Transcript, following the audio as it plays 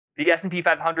The S&P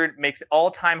 500 makes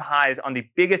all-time highs on the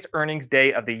biggest earnings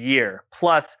day of the year.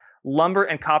 Plus, lumber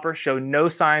and copper show no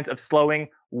signs of slowing.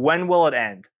 When will it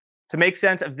end? To make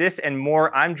sense of this and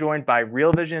more, I'm joined by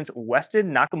Real Vision's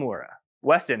Weston Nakamura.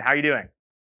 Weston, how are you doing?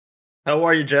 How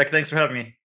are you, Jack? Thanks for having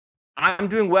me. I'm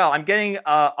doing well. I'm getting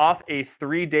off a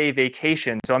 3-day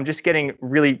vacation, so I'm just getting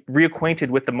really reacquainted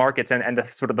with the markets and the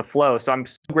sort of the flow. So I'm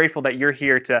so grateful that you're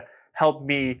here to help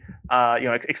me,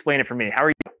 explain it for me. How are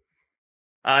you?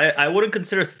 I wouldn't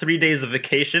consider 3 days of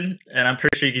vacation, and I'm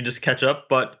pretty sure you can just catch up,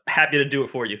 but happy to do it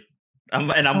for you.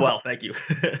 I'm well, thank you.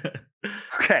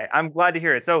 Okay, I'm glad to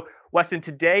hear it. So, Weston,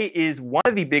 today is one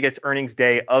of the biggest earnings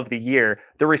day of the year.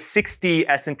 There were 60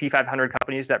 S&P 500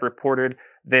 companies that reported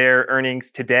their earnings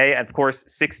today, and of course,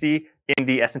 60 in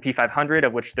the S&P 500,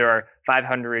 of which there are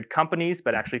 500 companies,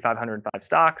 but actually 505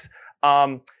 stocks.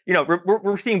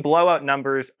 We're seeing blowout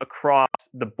numbers across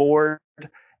the board.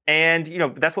 And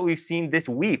that's what we've seen this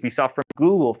week. We saw from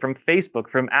Google, from Facebook,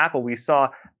 from Apple. We saw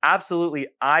absolutely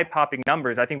eye-popping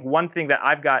numbers. I think one thing that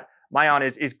I've got my on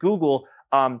is Google.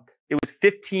 It was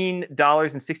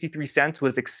 $15.63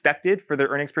 was expected for their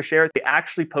earnings per share. They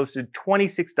actually posted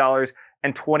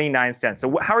 $26.29.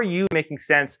 So how are you making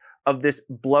sense of this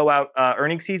blowout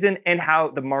earnings season and how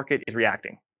the market is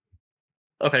reacting?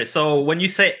 Okay, so when you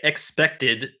say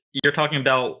expected, you're talking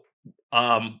about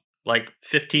like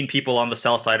 15 people on the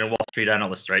sell side and Wall Street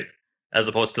analysts, right? As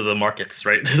opposed to the markets,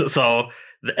 right? So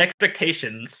the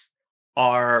expectations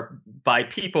are by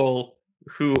people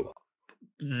who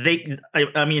I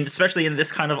mean, especially in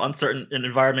this kind of uncertain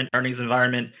environment, earnings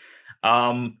environment,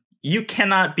 you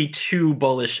cannot be too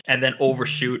bullish and then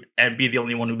overshoot and be the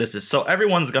only one who misses. So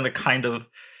everyone's going to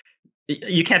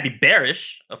you can't be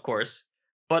bearish, of course,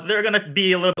 but they're going to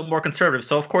be a little bit more conservative.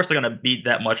 So of course they're going to beat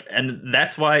that much. And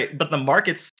that's why, but the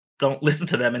markets don't listen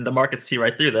to them and the markets see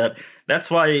right through that. That's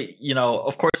why,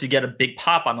 of course you get a big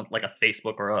pop on like a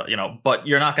Facebook or but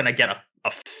you're not going to get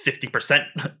a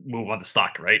 50% move on the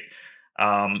stock, right?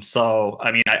 So,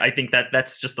 I mean, I think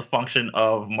that's just a function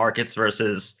of markets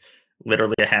versus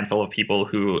literally a handful of people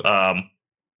who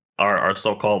are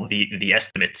so-called the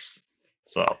estimates.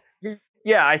 So,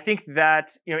 yeah, I think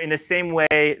that in the same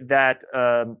way that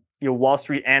Wall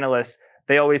Street analysts,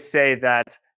 they always say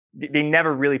that they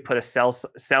never really put a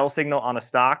sell signal on a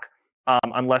stock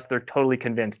unless they're totally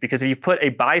convinced. Because if you put a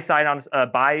buy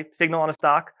signal on a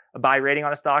stock, a buy rating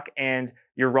on a stock, and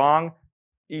you're wrong,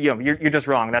 you're just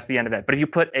wrong. That's the end of it. But if you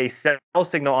put a sell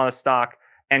signal on a stock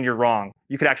and you're wrong,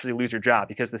 you could actually lose your job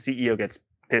because the CEO gets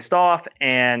pissed off,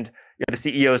 and the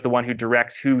CEO is the one who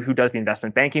directs who does the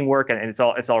investment banking work, and it's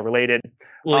all related.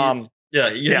 Well,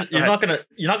 you're not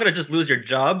gonna just lose your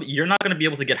job. You're not gonna be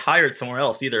able to get hired somewhere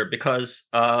else either, because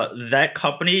that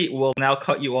company will now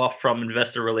cut you off from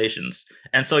investor relations.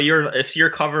 And so if you're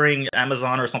covering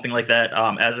Amazon or something like that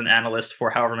as an analyst for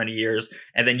however many years,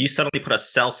 and then you suddenly put a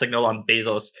sell signal on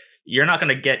Bezos, you're not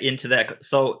gonna get into that.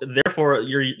 So therefore,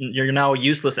 you're now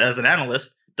useless as an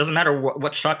analyst. Doesn't matter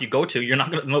what shop you go to, you're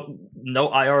not gonna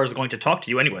no IR is going to talk to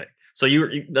you anyway. So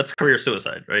that's career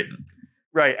suicide, right?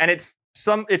 Right, and it's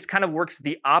kind of works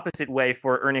the opposite way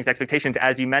for earnings expectations,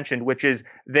 as you mentioned, which is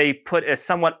they put a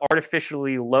somewhat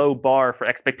artificially low bar for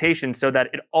expectations so that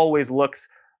it always looks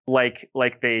like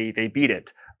they beat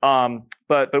it.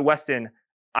 But Weston,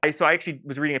 I actually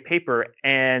was reading a paper,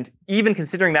 and even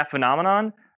considering that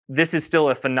phenomenon, this is still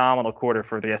a phenomenal quarter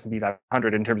for the S&P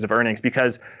 500 in terms of earnings,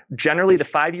 because generally the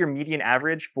 5-year median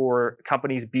average for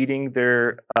companies beating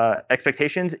their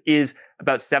expectations is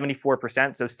about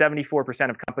 74%. So 74%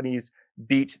 of companies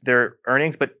beat their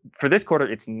earnings, but for this quarter,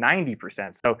 it's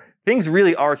 90%. So things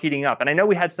really are heating up. And I know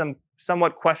we had some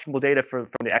somewhat questionable data from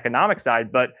the economic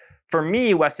side, but for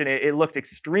me, Weston, it looks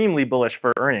extremely bullish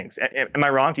for earnings. Am I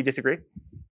wrong? Do you disagree?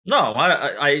 No,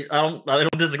 I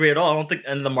don't disagree at all. I don't think,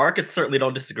 and the markets certainly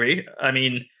don't disagree. I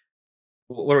mean,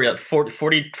 what are we at?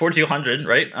 4,200,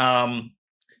 right?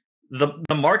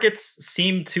 The markets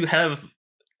seem to have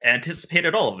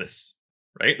anticipated all of this,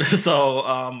 right? So,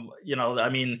 I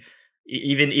mean,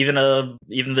 even the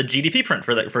GDP print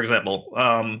for example,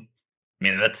 I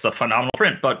mean, that's a phenomenal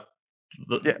print, but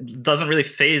doesn't really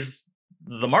phase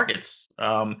the markets.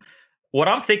 What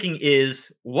I'm thinking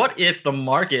is, what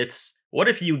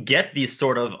if you get these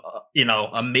sort of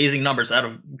amazing numbers out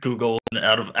of Google and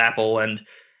out of Apple and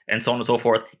so on and so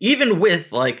forth, even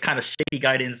with like kind of shaky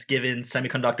guidance given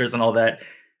semiconductors and all that.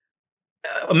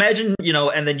 Imagine,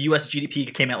 and then US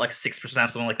GDP came out like 6%,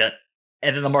 something like that,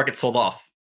 and then the market sold off.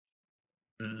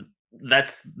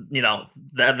 That's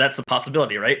that's a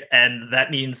possibility, right? And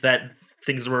that means that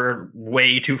things were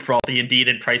way too frothy indeed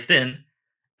and priced in,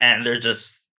 and they're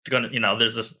just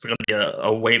there's just going to be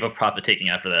a wave of profit taking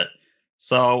after that.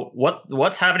 So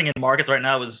what's happening in markets right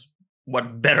now is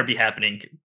what better be happening,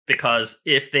 because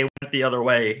if they went the other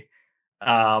way,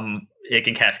 it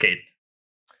can cascade.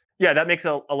 Yeah, that makes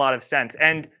a lot of sense.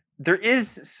 And there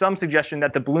is some suggestion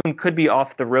that the bloom could be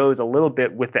off the rose a little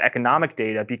bit with the economic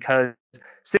data, because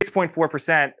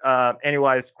 6.4%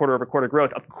 annualized quarter-over-quarter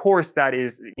growth, of course, that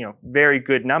is very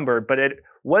good number, but it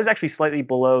was actually slightly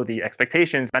below the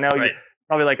expectations. I know Right. you're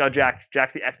probably like, oh,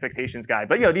 Jack's the expectations guy,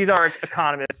 but these are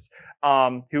economists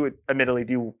who admittedly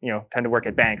do tend to work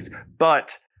at banks.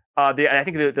 But I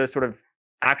think the sort of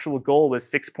actual goal was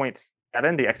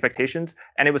 6.7, the expectations,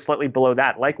 and it was slightly below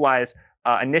that. Likewise,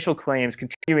 initial claims,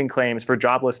 continuing claims for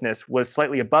joblessness was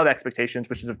slightly above expectations,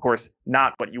 which is of course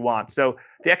not what you want. So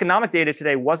the economic data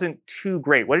today wasn't too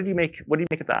great. What do you make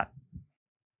of that?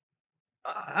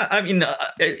 I mean,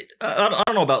 I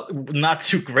don't know about not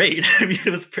too great. I mean,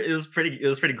 it was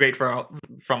pretty great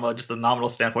from just a nominal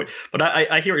standpoint. But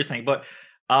I hear what you're saying. But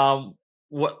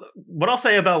what I'll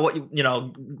say about what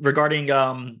regarding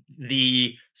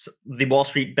the Wall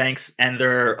Street banks and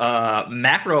their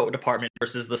macro department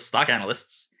versus the stock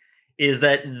analysts is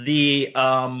that the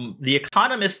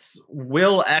economists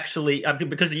will actually,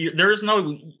 because there is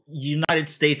no United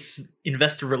States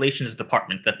investor relations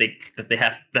department that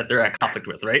they're at conflict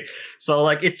with, right? So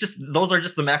like it's just, those are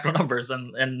just the macro numbers,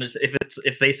 and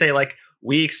if they say like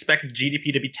we expect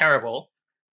GDP to be terrible,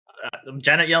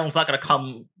 Janet Yellen's not going to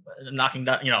come knocking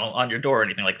down on your door or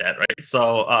anything like that, right?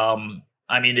 So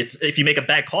I mean, it's, if you make a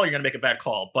bad call, you're going to make a bad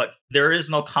call, but there is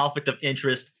no conflict of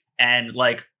interest and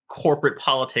like corporate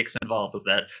politics involved with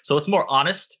that. So it's more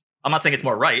honest. I'm not saying it's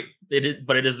more right,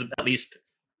 but it is at least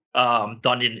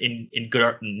done in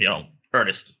good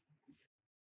earnest.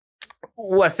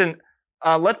 Weston,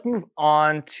 let's move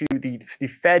on to the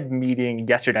Fed meeting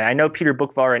yesterday. I know Peter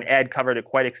Bookvar and Ed covered it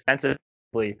quite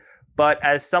extensively, but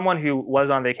as someone who was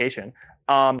on vacation,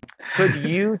 could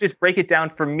you just break it down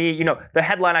for me? The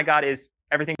headline I got is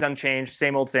everything's unchanged,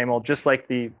 same old, just like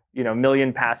the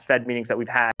million past Fed meetings that we've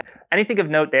had. Anything of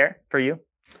note there for you?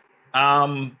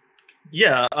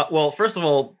 Yeah. Well, first of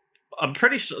all, I'm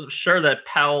pretty sure that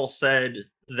Powell said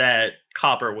that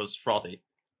copper was frothy.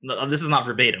 This is not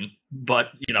verbatim, but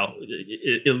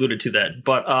it alluded to that.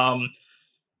 But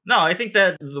no, I think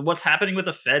that what's happening with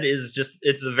the Fed is just,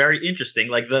 it's very interesting.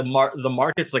 Like the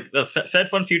markets, like the Fed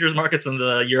fund futures markets and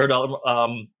the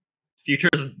Eurodollar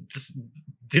futures just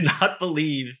do not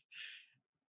believe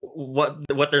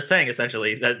what they're saying.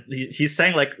 Essentially, that he's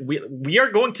saying like we're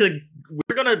going to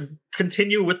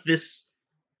continue with this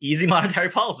easy monetary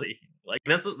policy. Like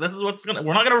this is what's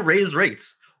we're not gonna raise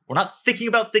rates. We're not thinking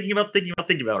about,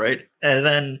 right? And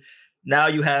then now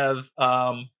you have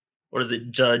what is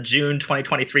it, June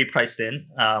 2023 priced in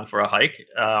for a hike,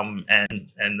 and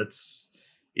it's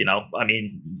I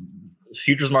mean,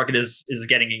 futures market is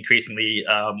getting increasingly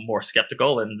more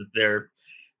skeptical, and they're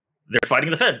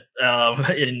fighting the Fed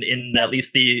in at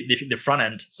least the front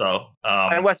end. So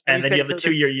and then you have the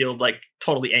 2-year yield like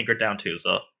totally anchored down too.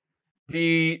 So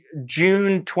the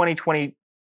June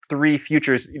 2023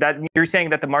 futures, that you're saying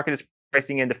that the market is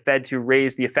pricing in the Fed to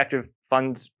raise the effective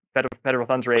federal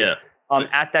funds rate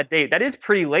at that date. That is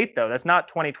pretty late though. That's not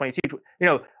 2022.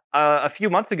 A few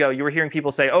months ago, you were hearing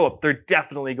people say, "Oh, they're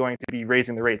definitely going to be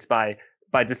raising the rates by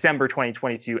December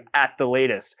 2022 at the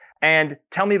latest." And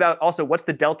tell me about also what's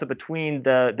the delta between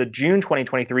the June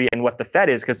 2023 and what the Fed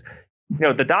is, because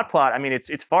the dot plot. I mean,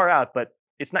 it's far out, but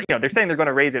it's not. They're saying they're going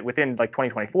to raise it within like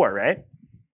 2024, right?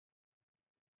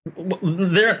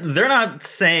 They're not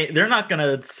saying, they're not going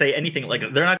to say anything like,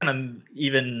 they're not going to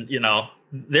even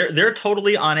they're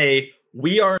totally on a,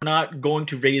 we are not going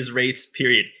to raise rates,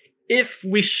 period. If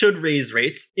we should raise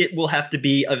rates, it will have to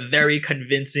be a very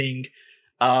convincing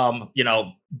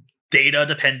data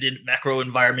dependent macro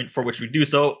environment for which we do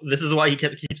so. This is why he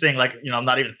keeps saying like, I'm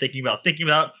not even thinking about,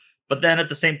 but then at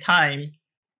the same time,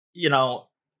 you're all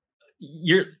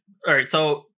right.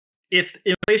 So if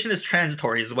inflation is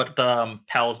transitory, is what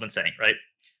Powell's been saying, right?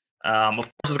 Of course,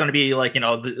 it's going to be like,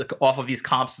 off of these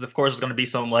comps, of course, there's going to be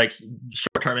some like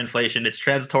short-term inflation. It's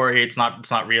transitory. It's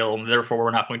not real, and therefore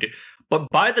we're not going to. But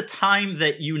by the time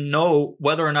that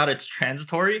whether or not it's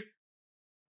transitory,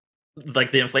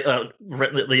 like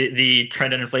the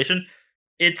trend in inflation,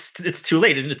 it's too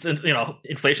late, and it's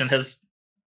inflation has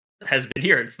been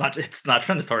here. It's not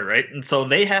transitory, right? And so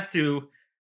they have to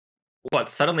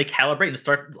suddenly calibrate and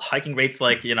start hiking rates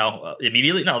like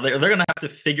immediately. No, they're gonna have to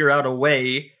figure out a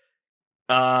way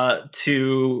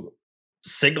to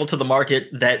signal to the market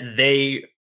that they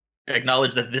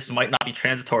acknowledge that this might not be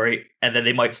transitory, and then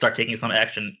they might start taking some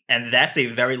action. And that's a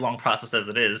very long process as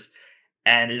it is.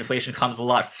 and inflation comes a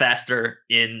lot faster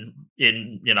in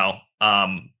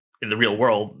the real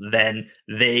world than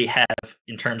they have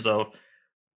in terms of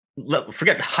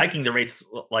forget hiking the rates,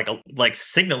 like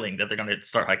signaling that they're going to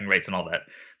start hiking rates and all that.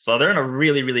 So they're in a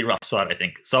really really rough spot, I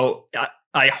think. So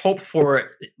I hope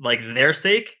for like their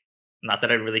sake, not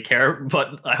that I really care,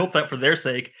 but I hope that for their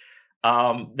sake,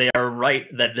 they are right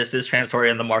that this is transitory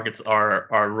and the markets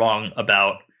are wrong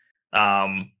about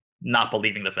not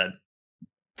believing the Fed.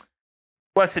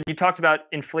 Weston, you talked about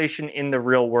inflation in the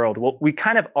real world. Well, we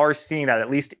kind of are seeing that,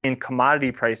 at least in commodity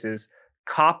prices.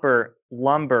 Copper,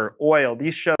 lumber, oil,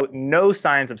 these show no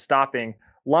signs of stopping.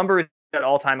 Lumber is at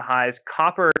all-time highs.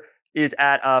 Copper is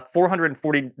at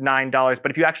 $449,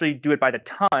 but if you actually do it by the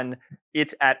ton,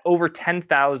 it's at over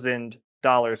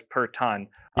 $10,000 per ton.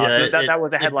 Yeah, so that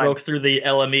was a headline. It broke through the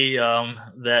LME,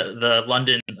 the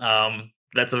London.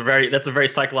 That's a very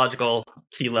psychological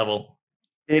key level.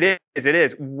 It is. It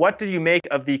is. What do you make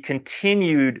of the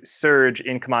continued surge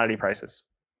in commodity prices?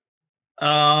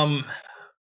 I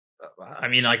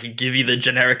mean, I can give you the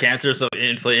generic answers of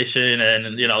inflation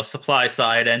and supply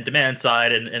side and demand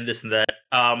side and this and that.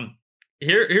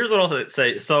 Here's what I'll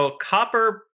say. So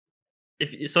copper,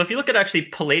 if you look at actually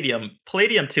palladium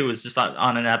too is just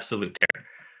on an absolute tear.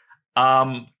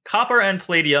 Copper and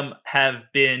palladium have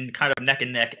been kind of neck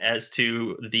and neck as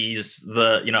to the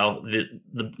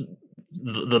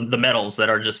metals that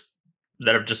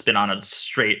have just been on a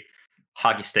straight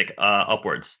hockey stick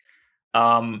upwards.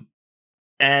 But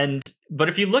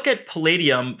if you look at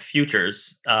palladium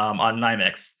futures on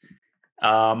NYMEX,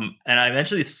 and I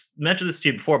mentioned this to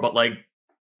you before, but like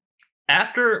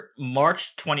after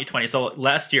March 2020, so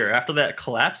last year, after that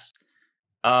collapse,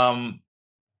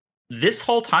 this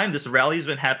whole time this rally has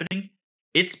been happening,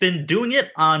 it's been doing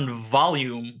it on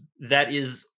volume that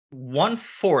is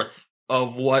 1/4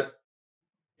 of what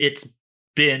it's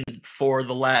been for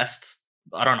the last,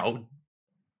 I don't know,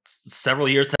 several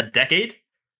years to a decade.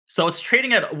 So it's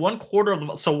trading at 1/4 of the,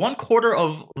 1/4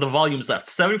 of the volume's left.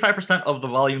 75% of the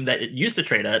volume that it used to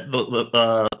trade at,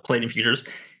 the palladium futures,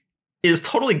 is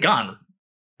totally gone.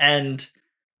 And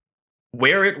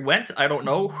where it went, I don't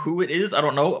know. Who it is, I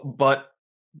don't know. But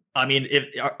I mean,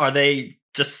 are they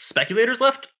just speculators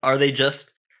left? Are they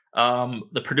just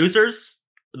the producers,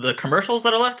 the commercials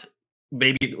that are left?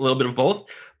 Maybe a little bit of both.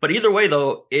 But either way,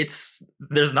 though,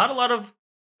 there's not a lot of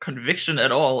conviction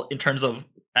at all in terms of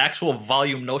actual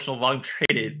volume, notional volume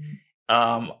traded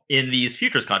in these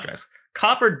futures contracts.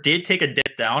 Copper did take a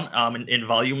dip down in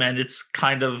volume, and it's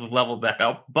kind of leveled back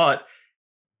out. But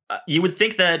you would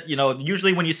think that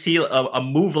usually when you see a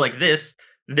move like this,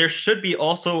 there should be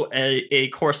also a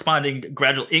corresponding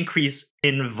gradual increase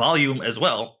in volume as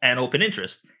well, and open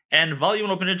interest. And volume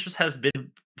and open interest has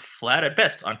been flat at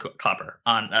best on copper,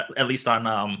 at least on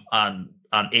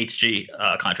HG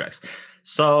contracts.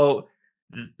 So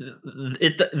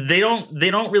they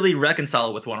don't really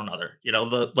reconcile with one another.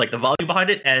 The volume behind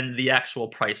it and the actual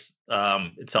price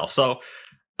itself. So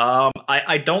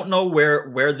I don't know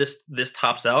where this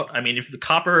tops out. I mean, if the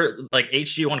copper like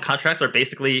HG1 contracts are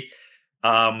basically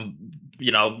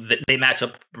they match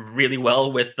up really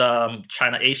well with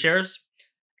China A shares,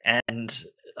 and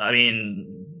I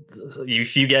mean,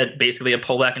 if you get basically a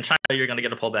pullback in China, you're going to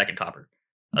get a pullback in copper.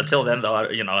 Until then, though,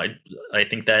 I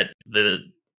think that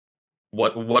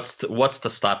what's to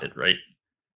stop it, right?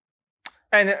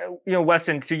 And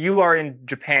Weston, so you are in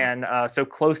Japan, so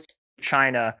close to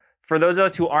China. For those of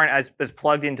us who aren't as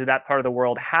plugged into that part of the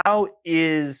world, how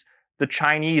is the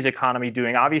Chinese economy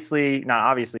doing? Not obviously,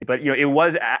 but it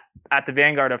was at the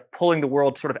vanguard of pulling the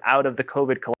world sort of out of the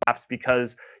COVID collapse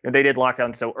because they did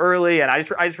lockdown so early. And I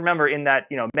just remember in that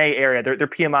May area, their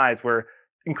PMIs were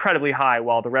incredibly high,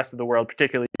 while the rest of the world,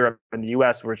 particularly Europe and the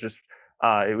US, was just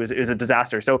it was a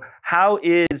disaster. So how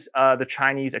is the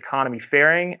Chinese economy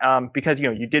faring? Because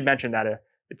you did mention that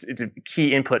it's a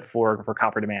key input for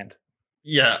copper demand.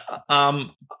 Yeah,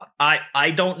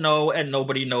 I don't know, and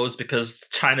nobody knows because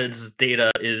China's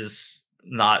data is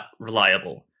not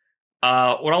reliable.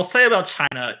 What I'll say about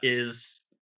China is,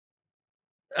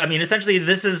 I mean, essentially,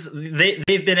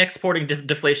 they've been exporting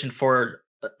deflation for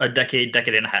a decade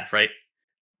and a half, right?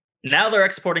 Now they're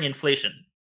exporting inflation.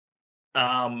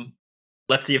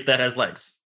 Let's see if that has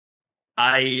legs.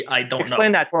 I don't know.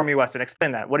 Explain that for me, Weston.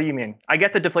 Explain that. What do you mean? I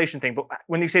get the deflation thing, but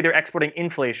when you say they're exporting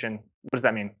inflation, what does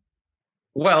that mean?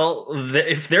 Well,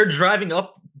 if they're driving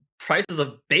up prices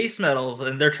of base metals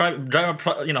and they're driving up,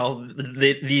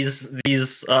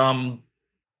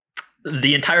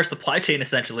 the entire supply chain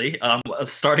essentially,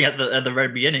 starting at the very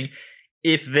beginning,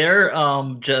 if they're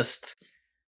just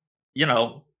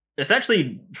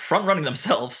essentially front running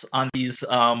themselves on these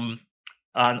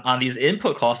on these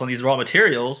input costs on these raw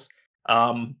materials.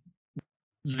 Um,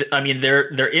 I mean,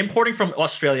 they're importing from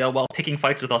Australia while picking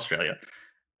fights with Australia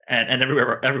and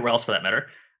everywhere else for that matter.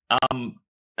 Um,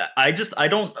 I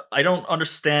don't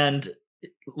understand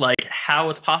like how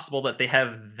it's possible that they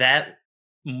have that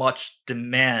much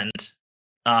demand,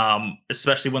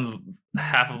 especially when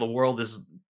half of the world is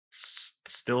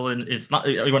still in. It's not.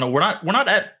 We're not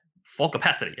at full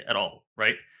capacity at all,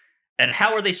 right? And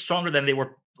how are they stronger than they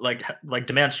were like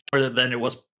demand stronger than it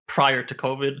was prior to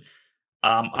COVID?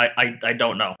 I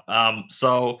don't know.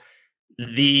 So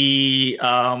the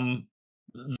um,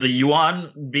 the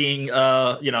yuan being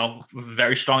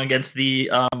very strong against the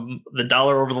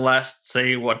dollar over the last,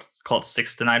 say, what's called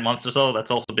 6 to 9 months or so.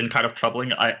 That's also been kind of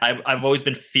troubling. I've always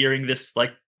been fearing this,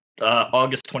 like,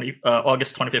 August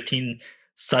 2015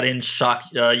 sudden shock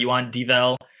yuan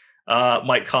deval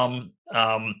might come.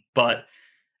 But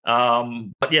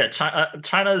yeah,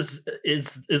 China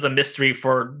is a mystery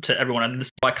to everyone, and this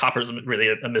is why copper is really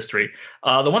a mystery.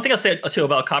 The one thing I'll say too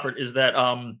about copper is that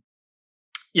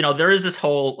there is this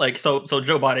whole, like, so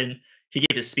Joe Biden, he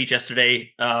gave his speech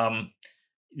yesterday,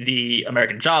 the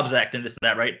American Jobs Act and this and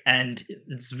that, right? And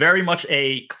it's very much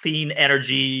a clean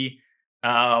energy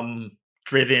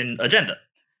driven agenda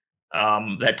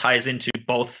that ties into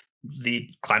both the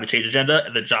climate change agenda,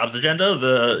 the jobs agenda,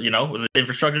 the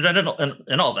infrastructure agenda,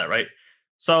 and all that, right?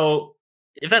 So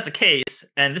if that's the case,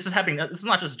 and this is happening, this is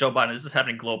not just Joe Biden, this is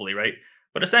happening globally, right?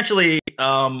 But essentially,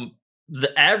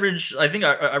 the average, I think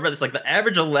I read this, like the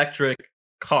average electric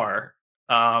car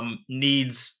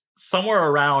needs somewhere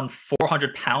around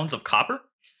 400 pounds of copper,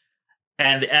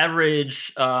 and the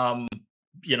average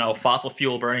fossil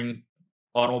fuel burning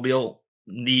automobile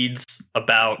needs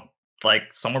about, like,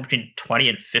 somewhere between 20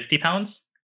 and 50 pounds.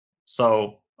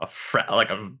 So a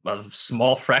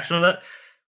small fraction of that.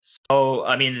 So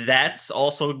I mean, that's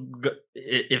also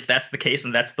if that's the case,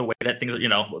 and that's the way that things,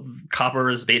 copper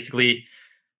is basically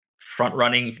front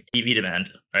running EV demand,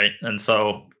 right? And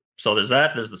so there's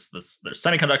that. There's there's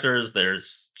semiconductors.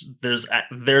 There's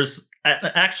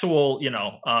an actual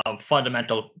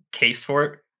fundamental case for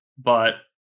it, but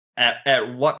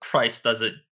at what price does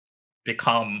it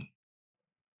become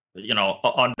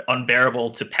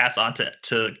unbearable to pass on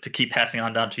to keep passing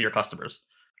on down to your customers,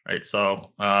 right?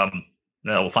 So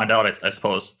we'll find out, I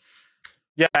suppose.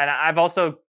 Yeah, and I've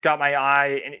also got my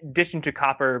eye, in addition to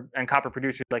copper and copper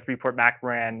producers like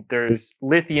Freeport-McMoRan, there's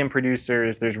lithium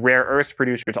producers, there's rare earths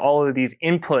producers, all of these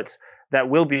inputs that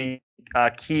will be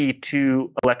key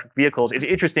to electric vehicles. It's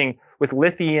interesting with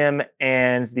lithium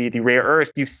and the rare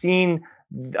earths, you've seen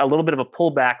a little bit of a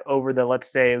pullback over the,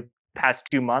 let's say, past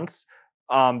 2 months.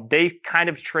 They kind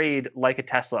of trade like a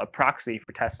Tesla, a proxy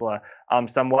for Tesla,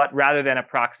 somewhat, rather than a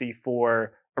proxy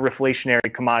for a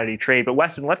reflationary commodity trade. But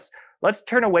Weston, let's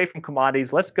turn away from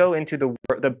commodities. Let's go into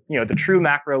the true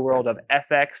macro world of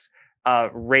FX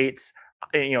rates.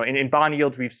 In bond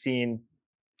yields, we've seen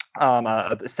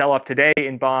a sell-off today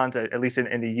in bonds, at least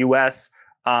in the U.S.,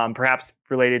 perhaps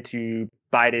related to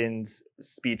Biden's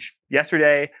speech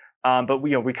yesterday. But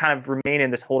we kind of remain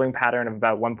in this holding pattern of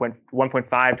about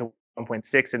 1.5 to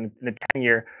 1.6 in the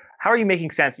 10-year. How are you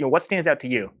making sense? What stands out to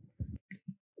you?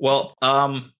 Well,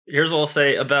 here's what I'll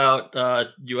say about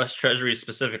U.S. Treasuries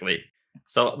specifically.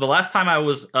 So the last time I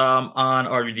was on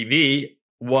RVDV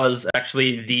was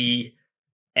actually the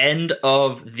end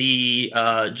of the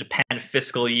Japan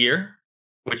fiscal year,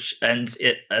 which ends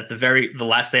at the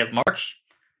last day of March,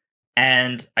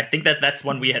 and I think that's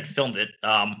when we had filmed it,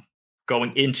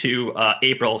 going into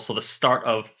April, so the start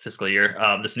of fiscal year,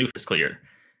 this new fiscal year.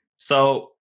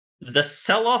 So the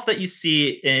sell-off that you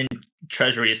see in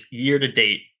Treasuries year to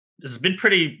date has been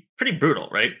pretty brutal,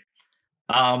 right?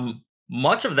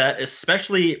 Much of that,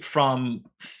 especially from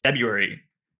February,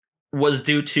 was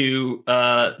due to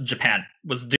Japan,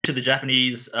 was due to the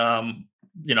Japanese,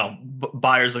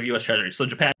 buyers of U.S. Treasuries. So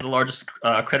Japan is the largest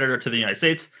creditor to the United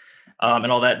States,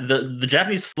 and all that. The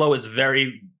Japanese flow is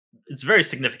very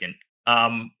significant,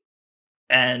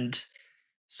 and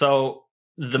so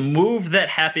the move that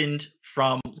happened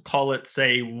from, call it,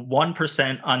 say,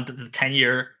 1% on the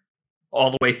 10-year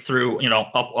all the way through,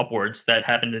 upwards, that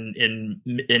happened in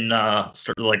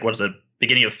sort of, like, what is it,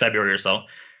 beginning of February or so,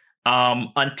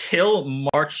 until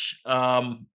March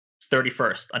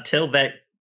 31st, until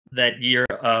that year,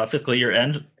 fiscal year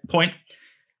end point.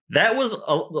 That was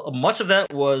much of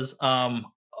that was,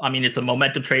 it's a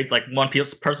momentum trade. Like, one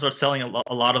person starts selling,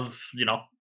 a lot of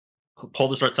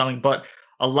holders start selling, but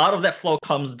a lot of that flow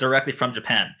comes directly from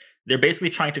Japan. They're basically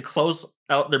trying to close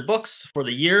out their books for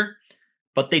the year,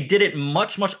 but they did it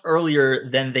much earlier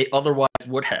than they otherwise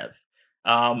would have,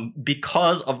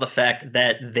 because of the fact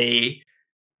that they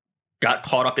got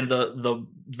caught up in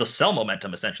the sell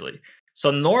momentum essentially. So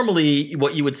normally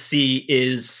what you would see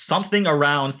is something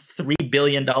around $3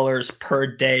 billion per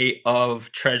day of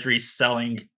treasuries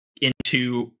selling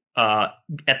into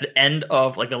at the end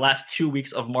of like the last 2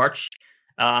 weeks of March,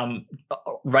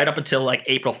 right up until like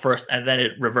April 1st, and then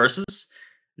it reverses.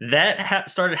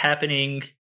 That started happening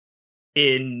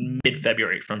in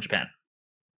mid-February from Japan,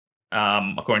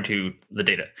 according to the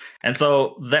data. And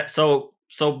so that's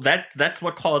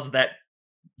what caused that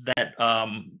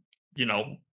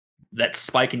that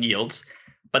spike in yields.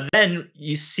 But then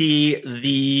you see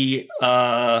the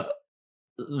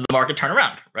market turn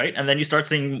around, right? And then you start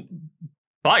seeing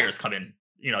buyers come in.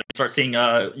 You start seeing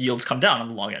yields come down on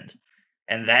the long end,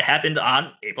 and that happened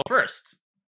on April 1st.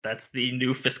 That's the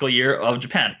new fiscal year of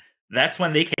Japan. That's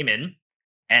when they came in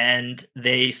and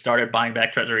they started buying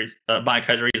treasuries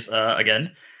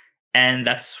again, and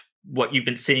that's what you've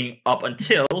been seeing up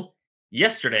until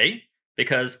yesterday.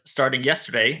 Because starting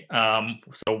yesterday,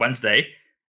 so Wednesday,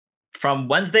 from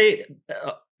Wednesday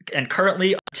and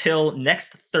currently until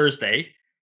next Thursday,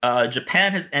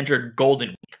 Japan has entered Golden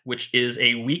Week, which is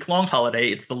a week-long holiday.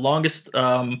 It's the longest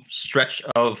stretch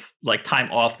of like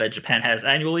time off that Japan has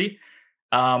annually.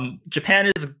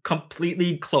 Japan is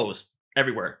completely closed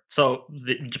everywhere. So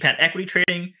the Japan equity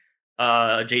trading,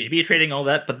 JGB trading, all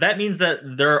that. But that means that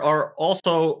there are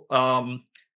also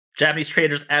Japanese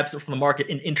traders absent from the market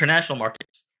in international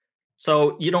markets.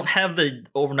 So you don't have the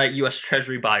overnight U.S.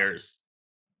 Treasury buyers,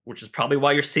 which is probably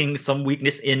why you're seeing some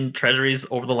weakness in treasuries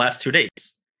over the last 2 days.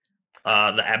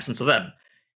 The absence of them.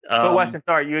 But Weston,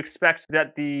 sorry, you expect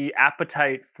that the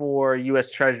appetite for U.S.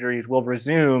 Treasuries will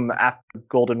resume after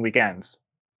Golden Week ends?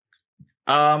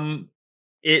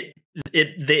 It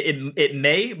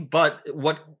may, but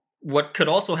what could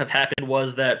also have happened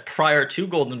was that prior to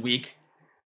Golden Week,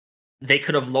 they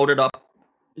could have loaded up,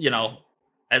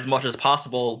 as much as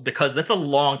possible, because that's a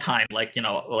long time, like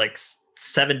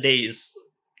 7 days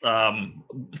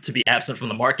to be absent from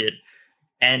the market.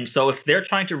 And so if they're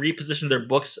trying to reposition their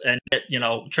books and get,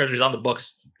 treasuries on the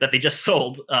books that they just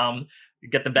sold,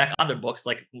 get them back on their books,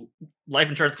 like life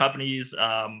insurance companies,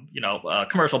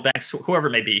 commercial banks, whoever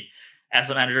it may be,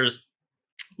 asset managers,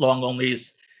 long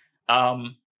onlys,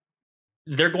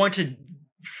 they're going to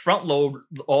front load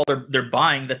all their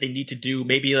buying that they need to do,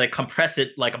 maybe like compress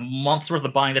it like a month's worth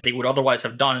of buying that they would otherwise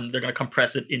have done. They're going to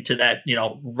compress it into that,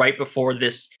 right before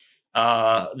this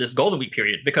Golden Week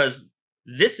period, because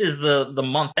this is the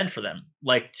month end for them.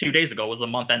 Like 2 days ago was the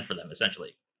month end for them,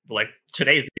 essentially. Like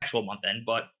today's the actual month end,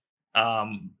 but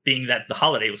being that the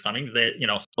holiday was coming,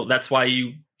 so that's why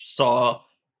you saw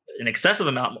an excessive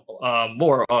amount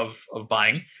more of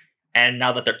buying. And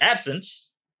now that they're absent,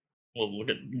 well,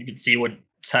 you can see what's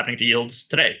happening to yields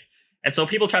today. And so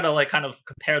people try to like kind of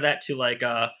compare that to like,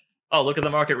 oh, look at the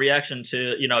market reaction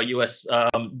to U.S.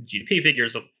 GDP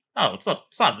figures. Oh, it's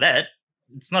not that.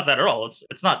 It's not that at all.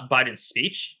 It's not Biden's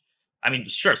speech. I mean,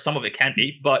 sure, some of it can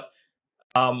be, but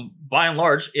by and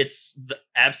large, it's the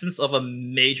absence of a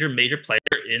major player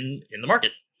in the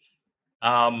market.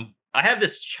 I have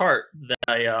this chart that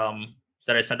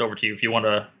I sent over to you if you want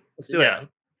to. Let's do it.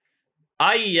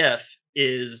 IEF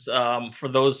is, for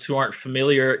those who aren't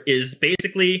familiar, is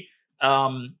basically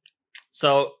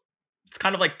so it's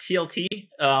kind of like TLT,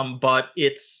 but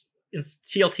it's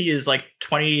TLT is like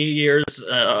 20 years,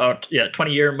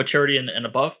 20-year maturity and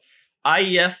above.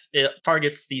 IEF, it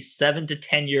targets the 7 to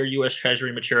 10 year U.S.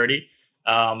 Treasury maturity.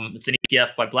 It's an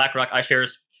ETF by BlackRock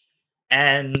iShares,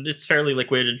 and it's fairly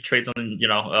liquid. It trades on,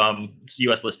 it's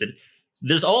U.S. listed.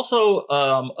 There's also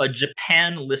a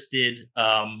Japan listed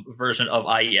version of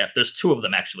IEF. There's two of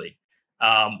them actually.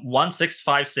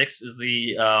 1656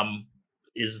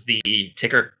 is the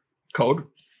ticker code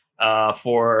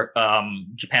for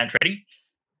Japan trading.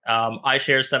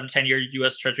 iShares 7 to 10 year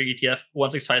US Treasury ETF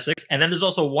 1656, and then there's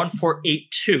also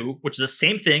 1482, which is the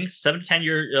same thing, 7 to 10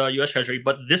 year US Treasury,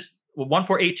 but this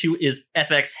 1482 is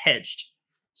FX hedged.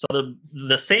 So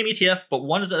the same ETF, but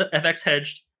one is FX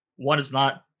hedged, one is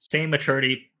not. Same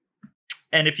maturity.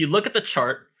 And if you look at the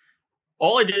chart,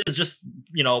 all I did is just,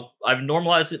 I've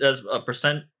normalized it as a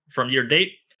percent from year to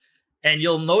date. And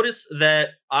you'll notice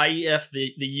that IEF,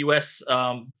 the US,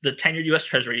 the 10-year US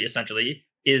Treasury essentially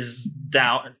is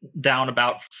down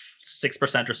about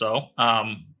 6% or so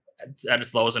at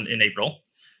its lows in April.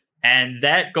 And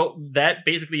that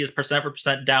basically is percent for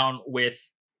percent down with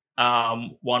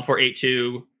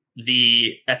 1482,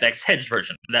 the FX hedged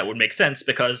version. That would make sense,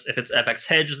 because if it's FX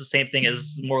hedged,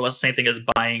 it's more or less the same thing as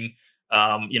buying,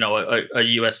 a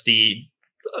USD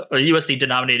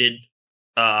denominated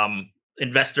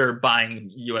investor buying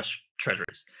US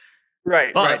Treasuries.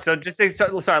 Right, right. But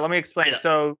So sorry, let me explain.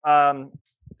 yeah,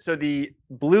 So the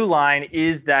blue line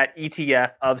is that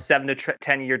ETF of 7 to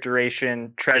 10 year duration yeah,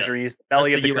 treasuries, that's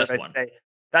belly the of the curve. U.S. I one. say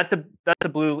that's the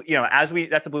blue.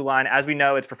 That's the blue line. As we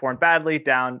know, it's performed badly,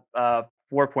 down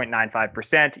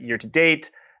 4.95% year to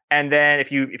date. And then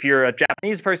if you're a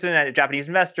Japanese person and a Japanese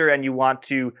investor and you want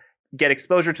to get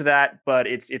exposure to that, but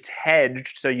it's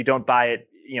hedged, so you don't buy it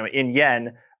in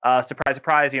yen. Surprise,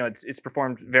 surprise. It's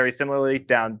performed very similarly,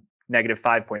 down negative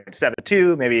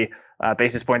 5.72, maybe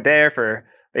basis point there for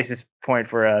basis point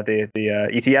for the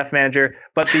ETF manager.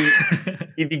 But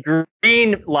the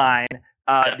green line,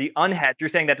 Yeah, the unhedged, you're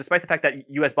saying that despite the fact that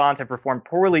U.S. bonds have performed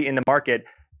poorly in the market,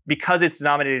 because it's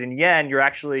denominated in yen, you're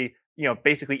actually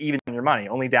basically even on your money,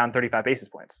 only down 35 basis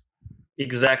points.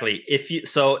 exactly.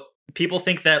 So people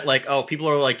think that like, oh, people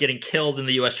are like getting killed in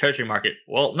the U.S. Treasury market.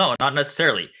 Well, no, not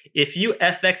necessarily. If you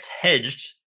FX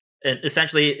hedged, and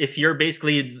essentially if you're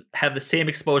basically have the same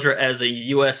exposure as a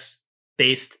U.S.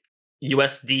 based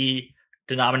USD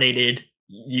denominated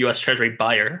U.S. Treasury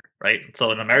buyer, right?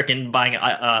 So an American buying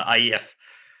IEF.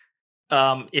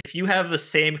 If you have the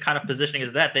same kind of positioning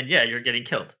as that, then yeah, you're getting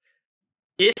killed.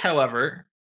 If, however,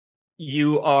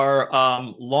 you are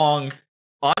long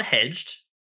unhedged,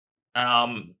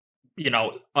 um,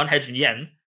 unhedged in yen,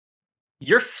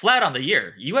 you're flat on the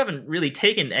year. You haven't really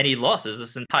taken any losses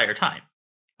this entire time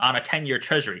on a 10-year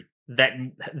treasury that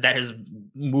has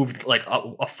moved like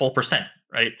a full percent,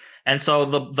 right? And so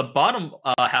the bottom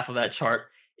half of that chart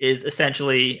is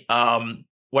essentially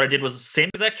what I did was the same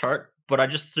exact chart, but I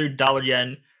just threw dollar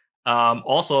yen,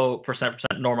 also percent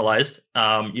normalized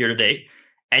year to date,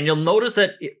 and you'll notice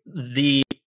that the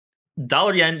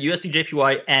dollar yen, USD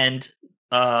JPY, and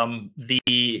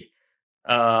the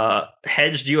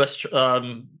hedged U.S.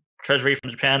 Treasury from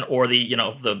Japan, or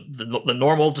the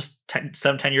normal just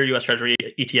 10-year U.S. Treasury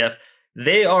ETF,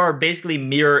 they are basically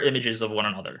mirror images of one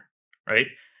another, right?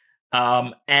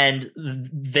 And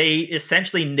they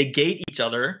essentially negate each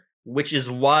other, which is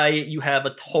why you have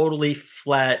a totally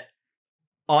flat,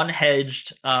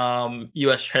 unhedged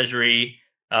U.S. Treasury,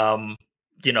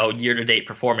 year to date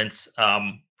performance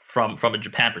from a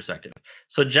Japan perspective.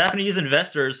 So Japanese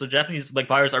investors, so Japanese like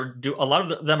buyers a lot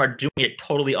of them are doing it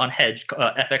totally unhedged,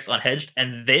 FX unhedged,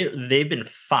 and they've been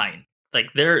fine. Like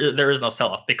there is no sell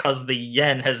off because the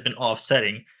yen has been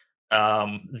offsetting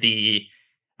the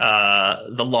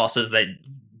losses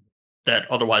that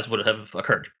otherwise would have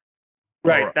occurred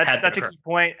Right. or That's had been such a occurring. key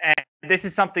point. And this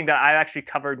is something that I actually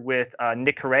covered with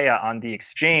Nick Correa on the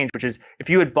exchange, which is if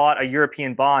you had bought a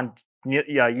European bond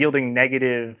yielding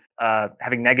negative,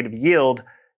 having negative yield,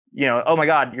 oh my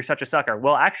God, you're such a sucker.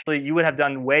 Well, actually, you would have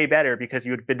done way better because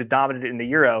you would have been denominated in the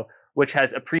euro, which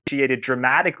has appreciated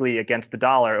dramatically against the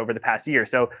dollar over the past year.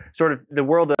 So, sort of the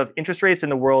world of interest rates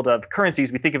and the world of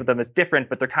currencies, we think of them as different,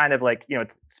 but they're kind of like,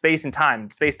 it's space and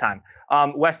time, space time.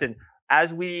 Weston,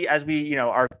 as we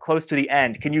are close to the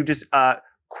end, can you just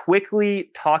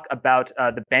quickly talk about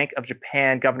the Bank of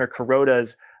Japan Governor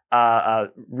Kuroda's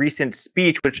recent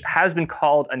speech, which has been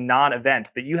called a non-event,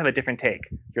 but you have a different take.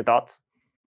 Your thoughts?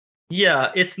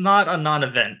 Yeah, it's not a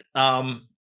non-event.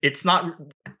 It's not.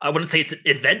 I wouldn't say it's an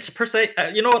event per se.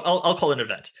 You know what? I'll call it an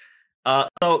event.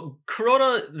 So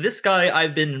Kuroda, this guy,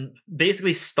 I've been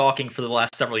basically stalking for the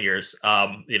last several years.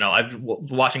 I've been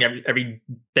watching every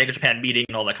Bank of Japan meeting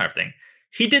and all that kind of thing.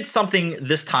 He did something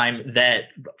this time that,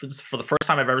 for the first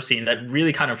time I've ever seen, that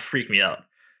really kind of freaked me out.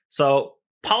 So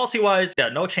policy-wise, yeah,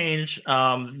 no change.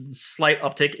 Slight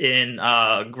uptick in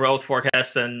growth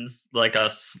forecasts and like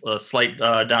a slight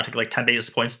downtick, like 10 basis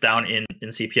points down in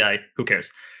CPI. Who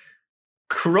cares?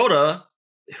 Kuroda,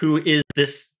 who is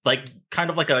this like kind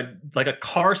of like a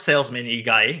car salesman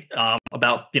guy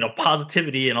about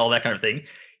positivity and all that kind of thing.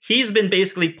 He's been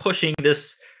basically pushing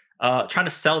this, trying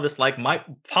to sell this like my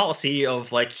policy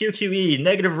of like QQE,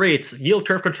 negative rates, yield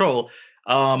curve control.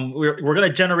 We're going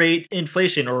to generate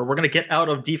inflation, or we're going to get out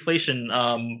of deflation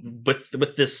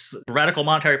with this radical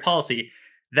monetary policy.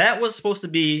 That was supposed to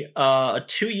be a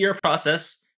 2-year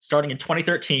process starting in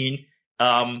 2013.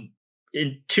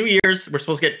 In 2 years, we're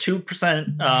supposed to get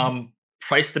 2%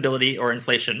 price stability or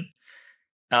inflation.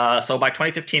 So by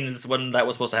 2015 is when that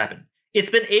was supposed to happen. It's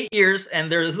been 8 years,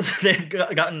 and they've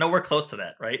gotten nowhere close to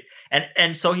that, right?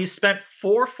 And so he spent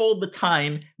fourfold the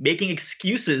time making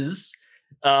excuses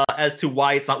as to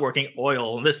why it's not working,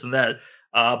 oil and this and that,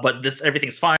 but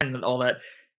everything's fine and all that.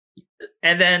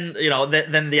 And then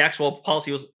then the actual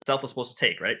policy itself was supposed to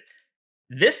take, right?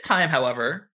 This time,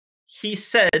 however, he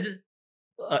said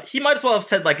he might as well have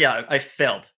said like, "Yeah, I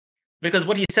failed," because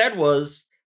what he said was,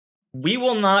 "We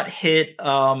will not hit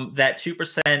that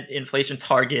 2% inflation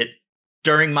target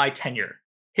during my tenure."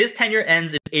 His tenure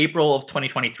ends in April of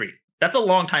 2023. That's a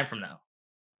long time from now.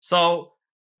 So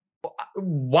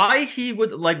why he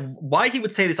would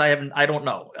say this, I don't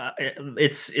know.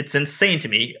 It's insane to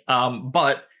me.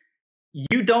 But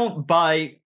you don't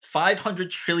buy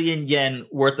 500 trillion yen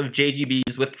worth of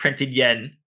JGBs with printed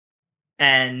yen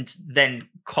and then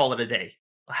call it a day.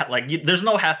 There's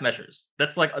no half measures.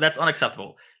 That's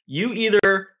unacceptable. You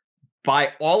either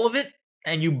buy all of it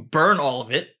and you burn all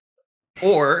of it,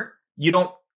 or you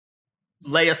don't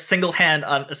lay a single hand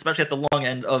on, especially at the long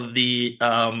end of the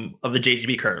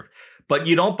JGB curve. But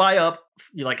you don't buy up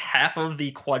half of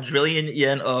the quadrillion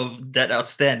yen of debt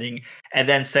outstanding and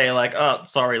then say oh,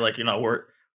 sorry, what are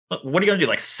you gonna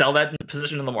do? Sell that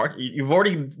position in the market? You've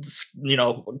already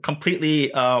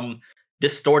completely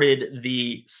distorted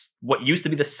what used to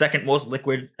be the second most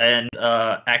liquid and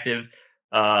active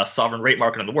sovereign rate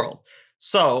market in the world.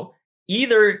 So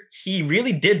either he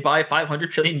really did buy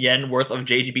 500 trillion yen worth of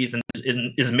JGBs and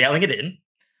is mailing it in,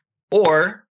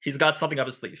 or he's got something up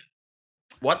his sleeve.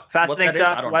 Fascinating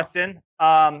stuff, Weston.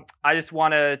 I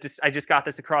just got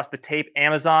this across the tape.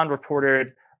 Amazon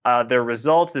reported their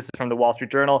results. This is from the Wall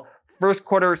Street Journal. First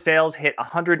quarter sales hit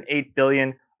 108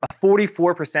 billion, a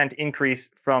 44% increase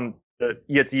from the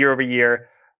year over year,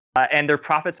 and their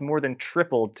profits more than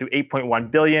tripled to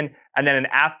 8.1 billion. And then in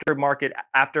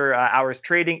after hours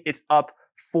trading, it's up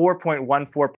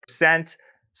 4.14%.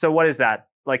 So what is that?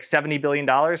 Like $70 billion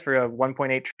for a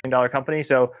 $1.8 trillion company.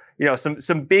 So,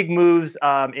 some big moves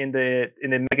in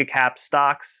the mega cap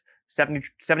stocks, $70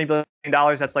 billion.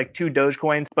 That's like 2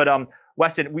 Dogecoins. But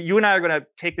Weston, you and I are going to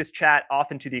take this chat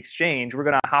off into the exchange. We're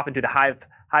going to hop into the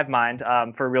Hive Mind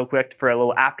for a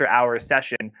little after hours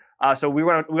session. So we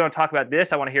want to talk about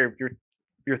this. I want to hear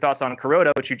your thoughts on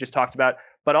Kuroda, which you just talked about.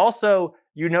 But also,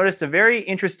 you noticed a very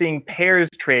interesting pairs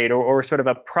trade or sort of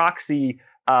a proxy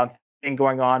thing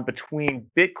going on between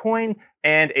Bitcoin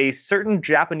and a certain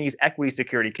Japanese equity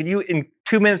security. Can you, in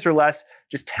 2 minutes or less,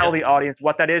 just tell the audience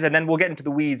what that is, and then we'll get into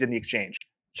the weeds in the exchange?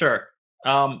 Sure.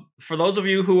 For those of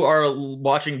you who are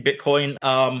watching Bitcoin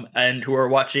and who are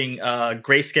watching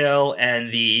Grayscale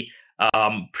and the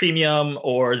premium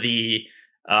or the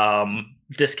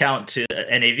discount to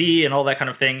NAV and all that kind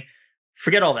of thing,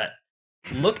 forget all that.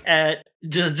 Look at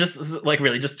just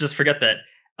forget that.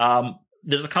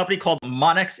 There's a company called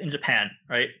Monex in Japan,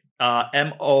 right?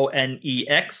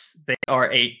 MONEX. They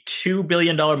are a $2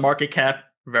 billion market cap,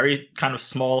 very kind of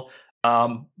small.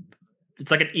 It's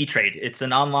like an E-Trade. It's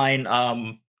an online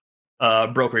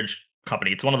brokerage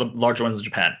company. It's one of the larger ones in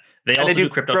Japan. They also do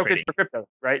crypto trading. For crypto,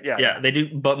 right? Yeah, they do,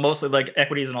 but mostly like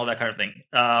equities and all that kind of thing.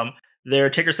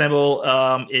 Their ticker symbol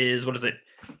is, what is it?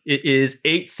 It is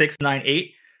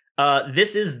 8698.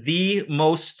 This is the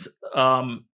most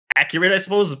accurate, I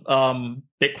suppose,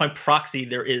 Bitcoin proxy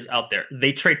there is out there.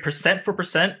 They trade percent for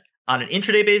percent on an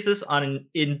intraday basis, on an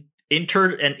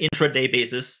inter and intraday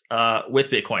basis with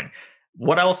Bitcoin.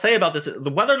 What I will say about this,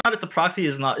 whether or not it's a proxy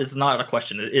is not a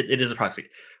question. It is a proxy.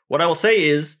 What I will say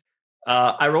is,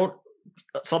 I wrote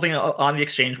something on the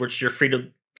exchange, which you're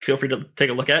feel free to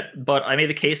take a look at. But I made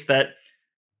the case that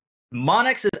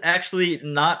Monex is actually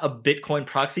not a Bitcoin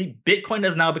proxy. Bitcoin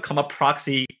has now become a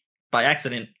proxy by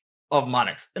accident of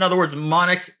Monex. In other words,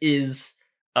 Monex is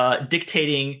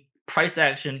dictating price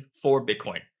action for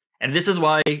Bitcoin. And this is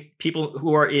why people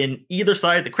who are in either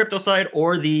side, the crypto side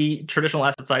or the traditional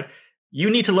asset side, you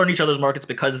need to learn each other's markets,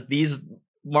 because these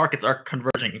markets are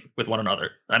converging with one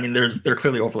another. I mean, they're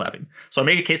clearly overlapping. So I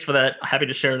make a case for that. Happy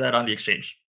to share that on the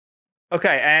exchange.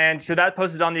 Okay, and so that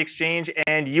post is on the exchange,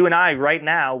 and you and I right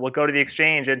now will go to the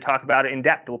exchange and talk about it in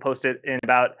depth. We'll post it in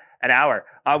about an hour.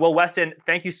 Well, Weston,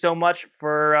 thank you so much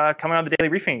for coming on the Daily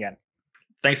Briefing again.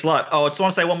 Thanks a lot. Oh, I just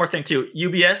want to say one more thing too.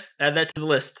 UBS, add that to the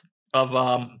list of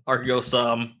Argos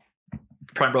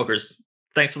prime brokers.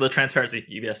 Thanks for the transparency,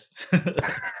 UBS.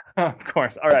 Of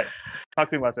course. All right. Talk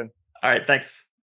soon, Weston. All right. Thanks.